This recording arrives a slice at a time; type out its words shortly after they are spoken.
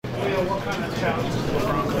What kind of challenges will the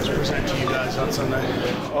Broncos present to you guys on Sunday?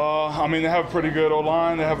 I mean, they have a pretty good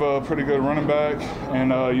O-line. They have a pretty good running back.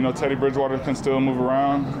 And, Teddy Bridgewater can still move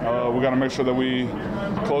around. We got to make sure that we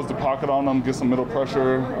close the pocket on them, get some middle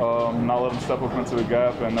pressure, not let him step up into the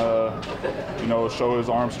gap, and, show his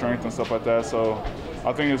arm strength and stuff like that. So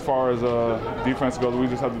I think as far as defense goes, we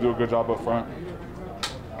just have to do a good job up front.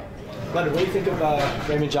 Leonard, what do you think of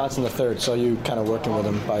Raymond Johnson III? Saw you kind of working with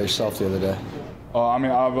him by yourself the other day.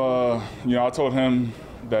 I told him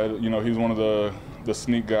that, he's one of the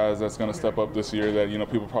sneak guys that's going to step up this year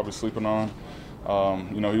that, people probably sleeping on.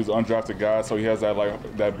 He's an undrafted guy, so he has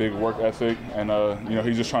that big work ethic, and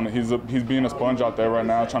he's just he's being a sponge out there right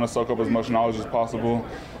now, trying to soak up as much knowledge as possible,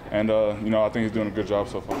 and I think he's doing a good job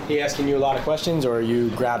so far. He asking you a lot of questions, or are you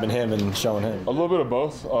grabbing him and showing him? A little bit of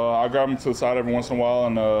both. I grab him to the side every once in a while,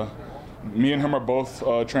 and me and him are both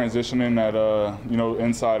transitioning at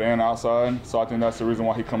inside and outside. So I think that's the reason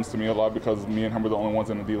why he comes to me a lot, because me and him are the only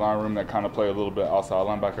ones in the D-line room that kind of play a little bit outside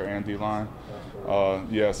linebacker and D-line. So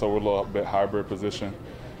we're a little bit hybrid position,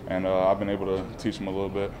 and I've been able to teach him a little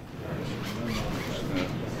bit.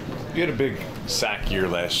 You had a big sack year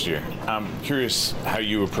last year. I'm curious how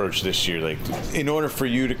you approach this year. Like, in order for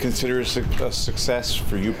you to consider a success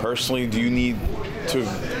for you personally, do you need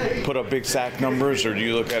to put up big sack numbers, or do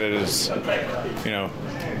you look at it as,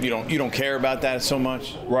 you don't care about that so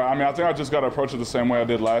much? Right. I mean, I think I just got to approach it the same way I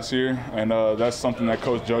did last year, and that's something that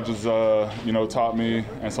Coach Judge has, taught me,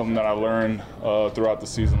 and something that I learned throughout the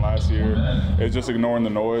season last year. It's just ignoring the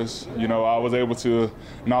noise. I was able to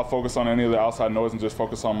not focus on any of the outside noise and just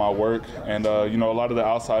focus on my work. And a lot of the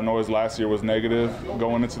outside noise last year was negative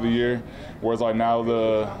going into the year, whereas now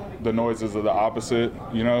the noise is the opposite.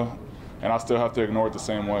 And I still have to ignore it the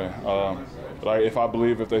same way.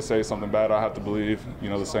 If they say something bad, I have to believe,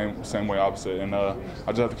 the same way opposite, and I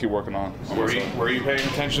just have to keep working on. Were you paying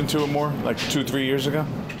attention to it more, like 2-3 years ago?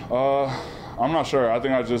 I'm not sure.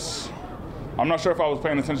 I'm not sure if I was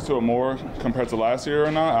paying attention to it more compared to last year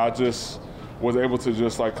or not. I just was able to,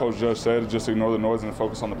 just like Coach Judge said, just ignore the noise and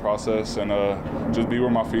focus on the process, and just be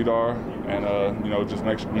where my feet are, and just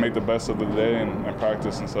make the best of the day and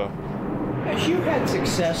practice and stuff. As you had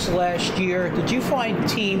success last year, did you find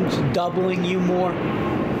teams doubling you more?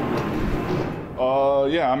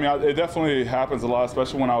 It definitely happens a lot,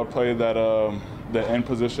 especially when I would play the end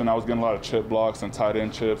position. I was getting a lot of chip blocks and tight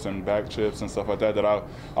end chips and back chips and stuff like that I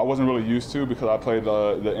wasn't really used to, because I played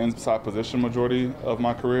the inside position majority of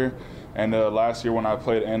my career. And last year when I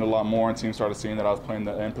played end a lot more and teams started seeing that I was playing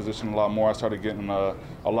the end position a lot more, I started getting a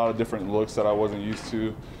lot of different looks that I wasn't used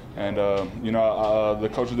to. And, the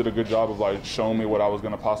coaches did a good job of showing me what I was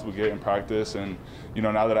going to possibly get in practice. And,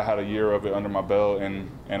 now that I had a year of it under my belt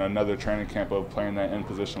and another training camp of playing that end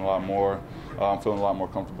position a lot more, I'm feeling a lot more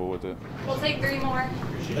comfortable with it. We'll take 3 more.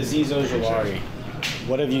 Azeez Ojulari,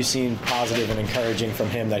 what have you seen positive and encouraging from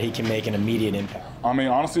him that he can make an immediate impact? I mean,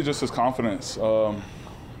 honestly, just his confidence.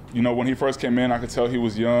 When he first came in, I could tell he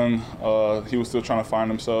was young. He was still trying to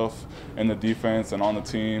find himself in the defense and on the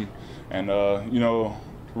team. And,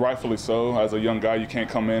 rightfully so. As a young guy, you can't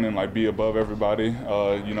come in and be above everybody.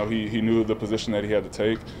 He knew the position that he had to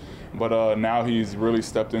take. But now he's really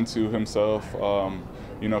stepped into himself.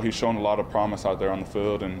 He's shown a lot of promise out there on the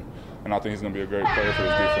field, and I think he's going to be a great player for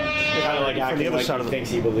his defense. Kind of acting the other side of the thinks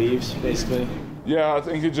he believes, basically. Yeah, I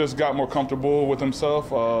think he just got more comfortable with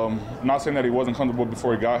himself. Not saying that he wasn't comfortable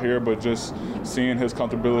before he got here, but just seeing his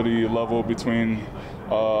comfortability level between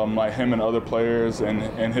him and other players,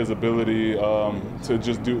 and his ability to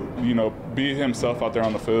just be himself out there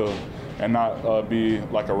on the field and not be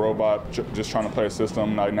like a robot just trying to play a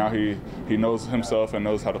system. Now he knows himself and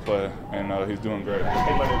knows how to play, and he's doing great.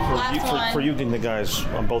 For you and the guys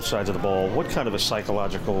on both sides of the ball, what kind of a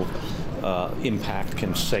psychological impact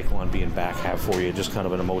can Saquon being back have for you? Just kind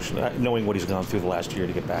of an emotion, knowing what he's gone through the last year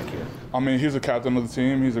to get back here. I mean, he's a captain of the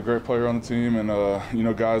team. He's a great player on the team, and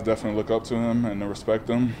guys definitely look up to him and respect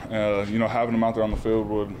him. Having him out there on the field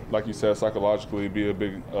would, like you said, psychologically be a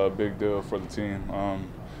big deal for the team.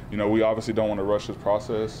 We obviously don't want to rush his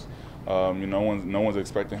process. No one's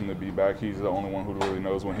expecting him to be back. He's the only one who really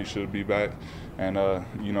knows when he should be back, and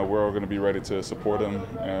we're all going to be ready to support him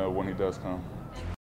when he does come.